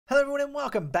Hello everyone and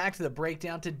welcome back to the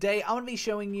breakdown. Today I'm going to be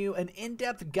showing you an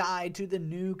in-depth guide to the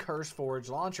new CurseForge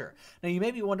launcher. Now you may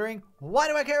be wondering, why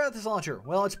do I care about this launcher?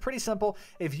 Well, it's pretty simple.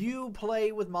 If you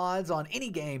play with mods on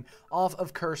any game off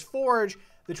of CurseForge,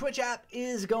 the Twitch app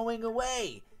is going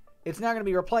away. It's now going to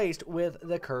be replaced with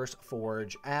the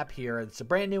CurseForge app here. It's a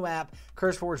brand new app.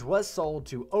 CurseForge was sold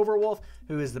to Overwolf,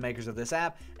 who is the makers of this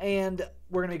app, and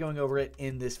we're going to be going over it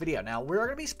in this video. Now, we're going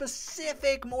to be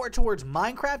specific more towards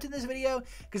Minecraft in this video,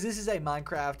 because this is a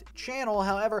Minecraft channel.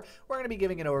 However, we're going to be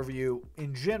giving an overview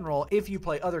in general if you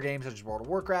play other games such as World of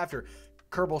Warcraft or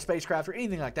Kerbal Spacecraft or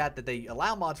anything like that that they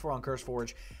allow mods for on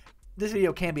CurseForge. This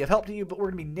video can be of help to you, but we're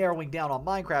going to be narrowing down on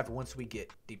Minecraft once we get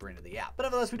deeper into the app. But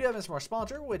nevertheless, we do have this from our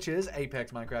sponsor, which is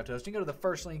Apex Minecraft Hosting. Go to the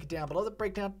first link down below, the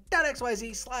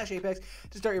breakdown.xyz/Apex,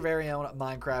 to start your very own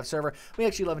Minecraft server. We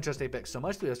actually love and trust Apex so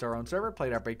much that we host our own server,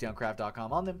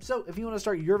 played.breakdowncraft.com on them. So if you want to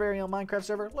start your very own Minecraft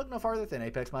server, look no farther than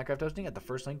Apex Minecraft Hosting at the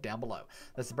first link down below.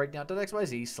 That's the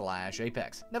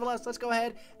breakdown.xyz/Apex. Nevertheless, let's go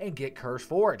ahead and get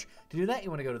CurseForge. To do that, you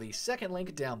want to go to the second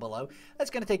link down below. That's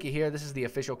going to take you here. This is the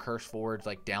official CurseForge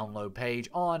download page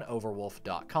on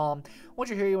overwolf.com. Once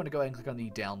you're here, you want to go ahead and click on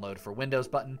the download for Windows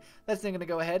button. That's then going to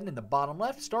go ahead and in the bottom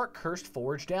left, start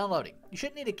CurseForge downloading. You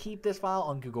shouldn't need to keep this file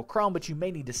on Google Chrome, but you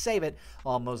may need to save it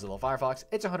on Mozilla Firefox.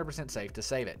 It's 100% safe to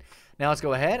save it. Now let's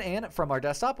go ahead and from our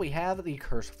desktop, we have the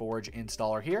CurseForge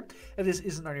installer here. If this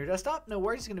isn't on your desktop, no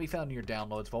worries, it's going to be found in your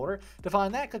downloads folder. To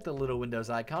find that, click the little Windows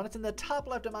icon. It's in the top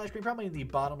left of my screen, probably in the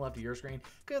bottom left of your screen.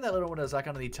 Click on that little Windows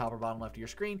icon in the top or bottom left of your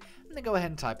screen, and then go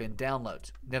ahead and type in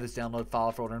downloads. Now this download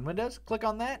file folder in Windows, click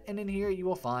on that, and in here you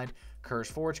will find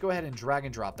CurseForge. Go ahead and drag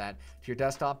and drop that to your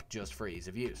desktop just for ease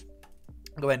of use.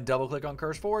 Go ahead and double click on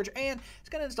CurseForge and it's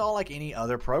going to install like any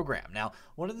other program. Now,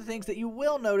 one of the things that you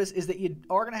will notice is that you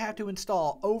are going to have to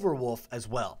install Overwolf as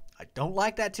well. I don't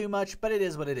like that too much, but it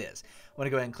is what it is. I'm going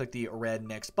to go ahead and click the red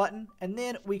next button, and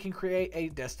then we can create a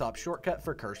desktop shortcut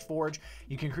for CurseForge.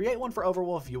 You can create one for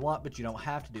Overwolf if you want, but you don't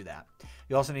have to do that.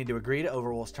 You also need to agree to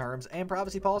Overwolf's terms and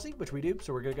privacy policy, which we do,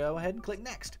 so we're going to go ahead and click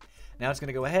next. Now it's going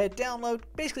to go ahead, download,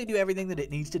 basically do everything that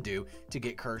it needs to do to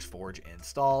get CurseForge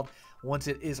installed. Once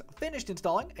it is finished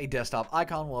installing, a desktop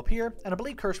icon will appear, and I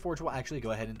believe CurseForge will actually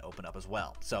go ahead and open up as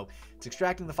well. So it's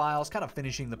extracting the files, kind of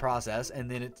finishing the process, and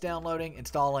then it's downloading,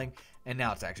 installing, and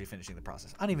now it's actually finishing the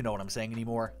process. I don't even know what I'm saying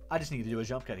anymore. I just need to do a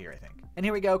jump cut here, I think. And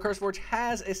here we go. CurseForge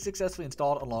has successfully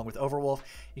installed along with Overwolf.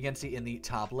 You can see in the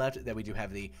top left that we do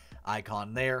have the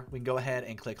icon there. We can go ahead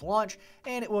and click launch,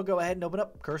 and it will go ahead and open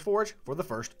up CurseForge for the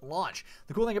first launch.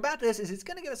 The cool thing about this is it's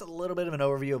going to give us a little bit of an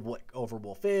overview of what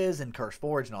Overwolf is and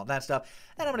CurseForge and all that stuff,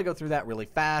 and I'm going to go through that really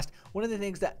fast. One of the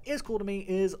things that is cool to me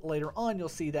is later on you'll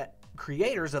see that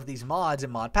creators of these mods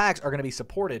and mod packs are going to be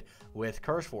supported with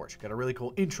CurseForge. Got a really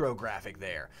cool intro graphic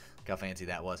there. Look how fancy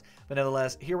that was. But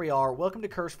nevertheless, here we are. Welcome to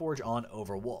CurseForge on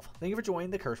Overwolf. Thank you for joining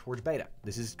the CurseForge beta.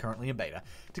 This is currently in beta.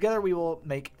 Together we will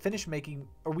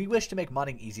we wish to make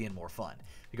modding easy and more fun.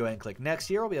 If you go ahead and click next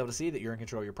here, we'll be able to see that you're in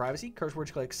control of your privacy.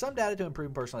 CurseForge collects some data to improve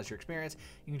and personalize your experience.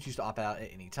 You can choose to opt out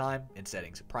at any time in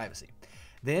settings of privacy.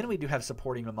 Then we do have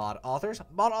supporting the mod authors.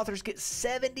 Mod authors get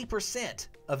 70%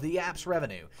 of the app's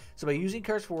revenue. So by using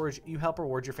CurseForge, you help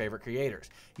reward your favorite creators.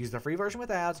 Use the free version with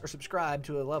ads or subscribe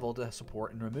to a level to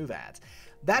support and remove ads.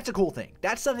 That's a cool thing.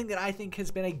 That's something that I think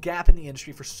has been a gap in the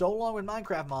industry for so long with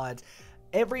Minecraft mods.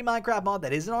 Every Minecraft mod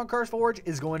that isn't on CurseForge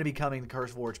is going to be coming to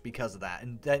CurseForge because of that.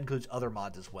 And that includes other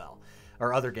mods as well,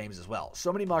 or other games as well.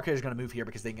 So many mod creators are going to move here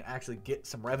because they can actually get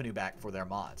some revenue back for their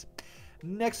mods.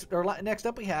 Next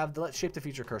up, we have the Let's Shape the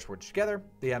Future CurseForge Together.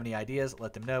 If you have any ideas,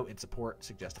 let them know in support,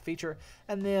 suggest a feature,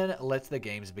 and then let the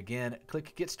games begin.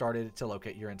 Click Get Started to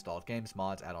locate your installed games,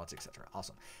 mods, add-ons, etc.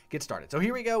 Awesome. Get started. So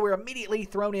here we go. We're immediately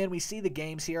thrown in. We see the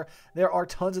games here. There are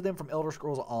tons of them from Elder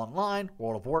Scrolls Online,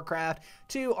 World of Warcraft,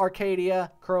 to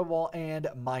Arcadia, Kerbal, and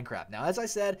Minecraft. Now, as I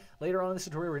said, later on in this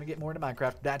tutorial, we're going to get more into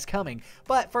Minecraft. That's coming.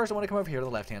 But first, I want to come over here to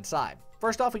the left-hand side.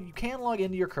 First off, you can log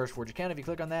into your CurseForge account. If you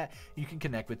click on that, you can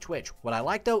connect with Twitch. What I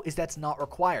like, though, is that's not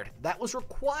required. That was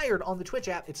required on the Twitch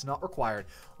app. It's not required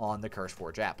on the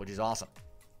CurseForge app, which is awesome.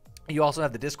 You also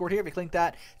have the Discord here. If you click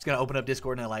that, it's going to open up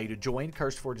Discord and allow you to join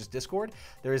CurseForge's Discord.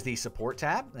 There is the support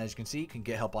tab. As you can see, you can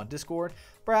get help on Discord,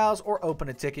 browse, or open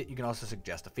a ticket. You can also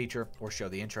suggest a feature or show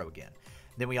the intro again.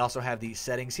 Then we also have the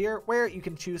settings here where you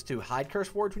can choose to hide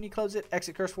CurseForge when you close it,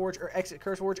 exit CurseForge, or exit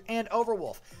CurseForge and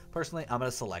Overwolf. Personally, I'm going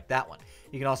to select that one.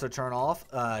 You can also turn off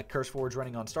CurseForge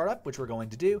running on startup, which we're going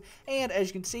to do. And as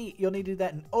you can see, you'll need to do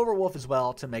that in Overwolf as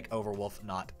well to make Overwolf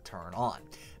not turn on.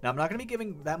 Now, I'm not going to be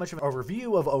giving that much of an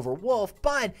overview of Overwolf,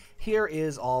 but here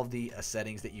is all of the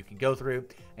settings that you can go through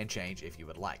and change if you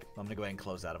would like. I'm going to go ahead and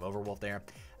close out of Overwolf there.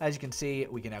 As you can see,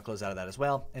 we can now close out of that as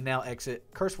well, and now exit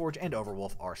CurseForge and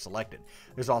Overwolf are selected.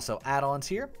 There's also add-ons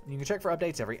here. You can check for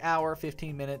updates every hour,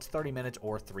 15 minutes, 30 minutes,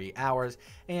 or 3 hours,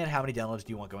 and how many downloads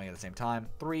do you want going at the same time.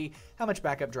 3, how much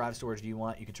backup drive storage do you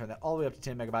want? You can turn that all the way up to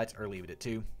 10 megabytes or leave it at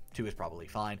 2. 2 is probably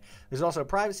fine. There's also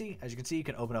privacy. As you can see, you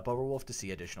can open up Overwolf to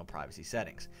see additional privacy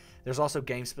settings. There's also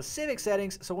game-specific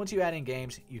settings, so once you add in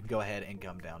games, you can go ahead and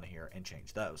come down here and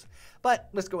change those. But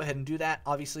let's go ahead and do that,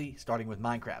 obviously, starting with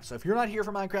Minecraft. So if you're not here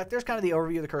for Minecraft, there's kind of the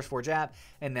overview of the CurseForge app,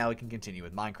 and now we can continue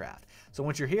with Minecraft. So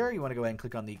once you're here, you want to go ahead and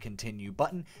click on the Continue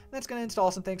button, and that's going to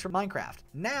install some things for Minecraft.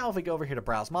 Now, if we go over here to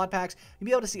Browse Modpacks, you'll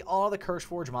be able to see all the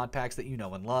CurseForge modpacks that you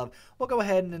know and love. We'll go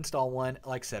ahead and install one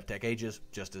like sephtech Ages,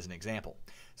 just as an example.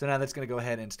 So now that's going to go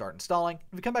ahead and start installing.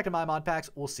 If we come back to My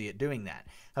Modpacks, we'll see it doing that.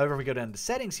 However, if we go down to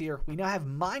settings here, we now have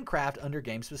Minecraft under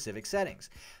game-specific settings.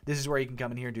 This is where you can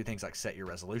come in here and do things like set your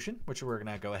resolution, which we're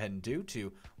going to go ahead and do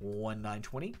to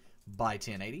 1920 by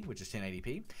 1080, which is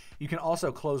 1080p. You can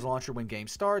also close launcher when game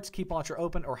starts, keep launcher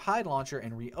open, or hide launcher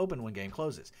and reopen when game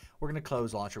closes. We're going to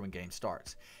close launcher when game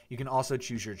starts. You can also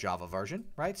choose your Java version,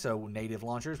 right? So native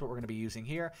launcher is what we're going to be using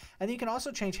here. And then you can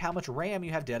also change how much RAM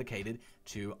you have dedicated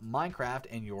to Minecraft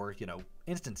and your,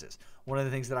 instances. One of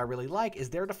the things that I really like is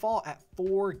their default at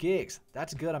 4 gigs.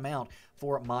 That's a good amount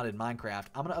for modded Minecraft.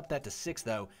 I'm going to up that to 6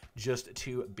 though, just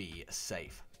to be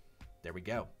safe. There we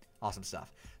go. Awesome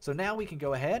stuff. So now we can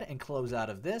go ahead and close out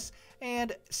of this,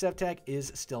 and sephtech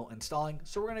is still installing.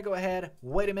 So we're going to go ahead,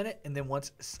 wait a minute, and then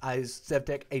once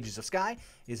sephtech Ages of Sky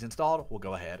is installed, we'll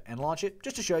go ahead and launch it,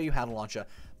 just to show you how to launch a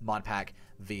mod pack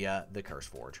via the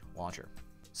CurseForge launcher.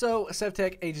 So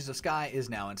sephtech Ages of Sky is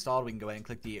now installed. We can go ahead and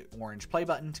click the orange play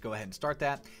button to go ahead and start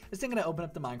that. It's then going to open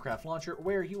up the Minecraft launcher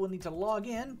where you will need to log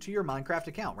in to your Minecraft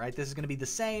account, right? This is going to be the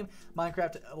same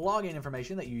Minecraft login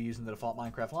information that you use in the default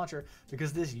Minecraft launcher,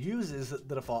 because this uses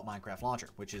the default Minecraft launcher,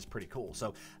 which is pretty cool.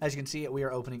 So as you can see, we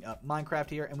are opening up Minecraft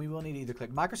here, and we will need to either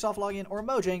click Microsoft login or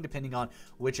Mojang, depending on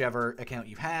whichever account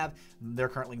you have. They're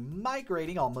currently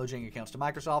migrating all Mojang accounts to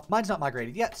Microsoft. Mine's not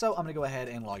migrated yet, so I'm going to go ahead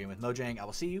and log in with Mojang. I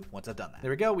will see you once I've done that. There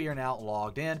we go. We are now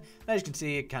logged in. As you can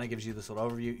see, it kind of gives you this little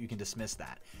overview. You can dismiss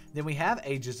that. Then we have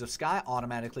Ages of Sky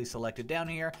automatically selected down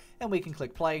here, and we can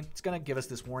click play. It's going to give us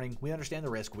this warning. We understand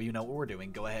the risk. We know what we're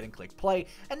doing. Go ahead and click play.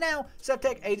 And now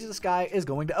sephtech Ages of Sky is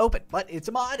going to open, but it's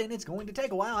a mod and it's going to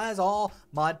take a while, as all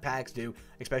mod packs do,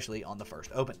 especially on the first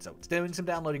open. So it's doing some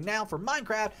downloading now for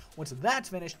Minecraft. Once that's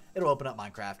finished, it'll open up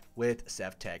Minecraft with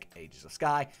sephtech Ages of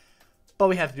Sky. But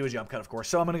we have to do a jump cut, of course.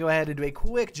 So I'm going to go ahead and do a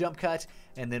quick jump cut.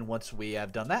 And then once we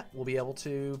have done that, we'll be able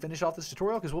to finish off this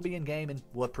tutorial, because we'll be in game and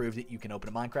we'll prove that you can open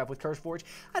a Minecraft with CurseForge.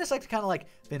 I just like to kind of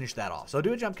finish that off. So I'll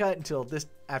do a jump cut until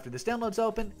after this download's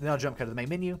open. Then I'll jump cut to the main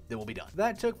menu. Then we'll be done.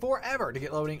 That took forever to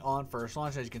get loading on first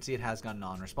launch. As you can see, it has gone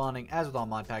non-responding. As with all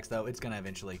mod packs, though, it's going to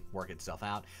eventually work itself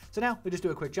out. So now we just do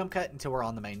a quick jump cut until we're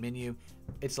on the main menu.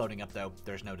 It's loading up, though.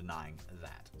 There's no denying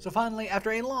that. So finally,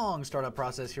 after a long startup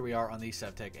process, here we are on the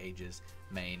sephtech Ages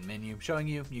main menu, showing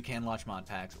you can launch mod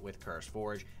packs with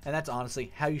CurseForge, and that's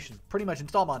honestly how you should pretty much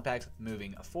install mod packs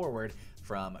moving forward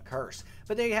from Curse.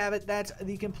 But there you have it. That's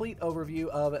the complete overview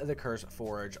of the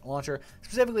CurseForge launcher,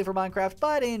 specifically for Minecraft,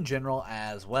 but in general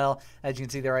as well. As you can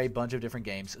see, there are a bunch of different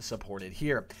games supported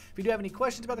here. If you do have any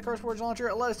questions about the CurseForge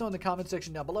launcher, let us know in the comment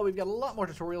section down below. We've got a lot more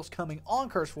tutorials coming on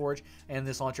CurseForge and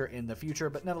this launcher in the future.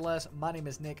 But nonetheless, my name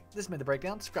is Nick. This has been The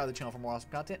Breakdown. Subscribe to the channel for more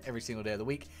awesome content every single day of the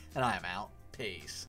week, and I am out. Peace.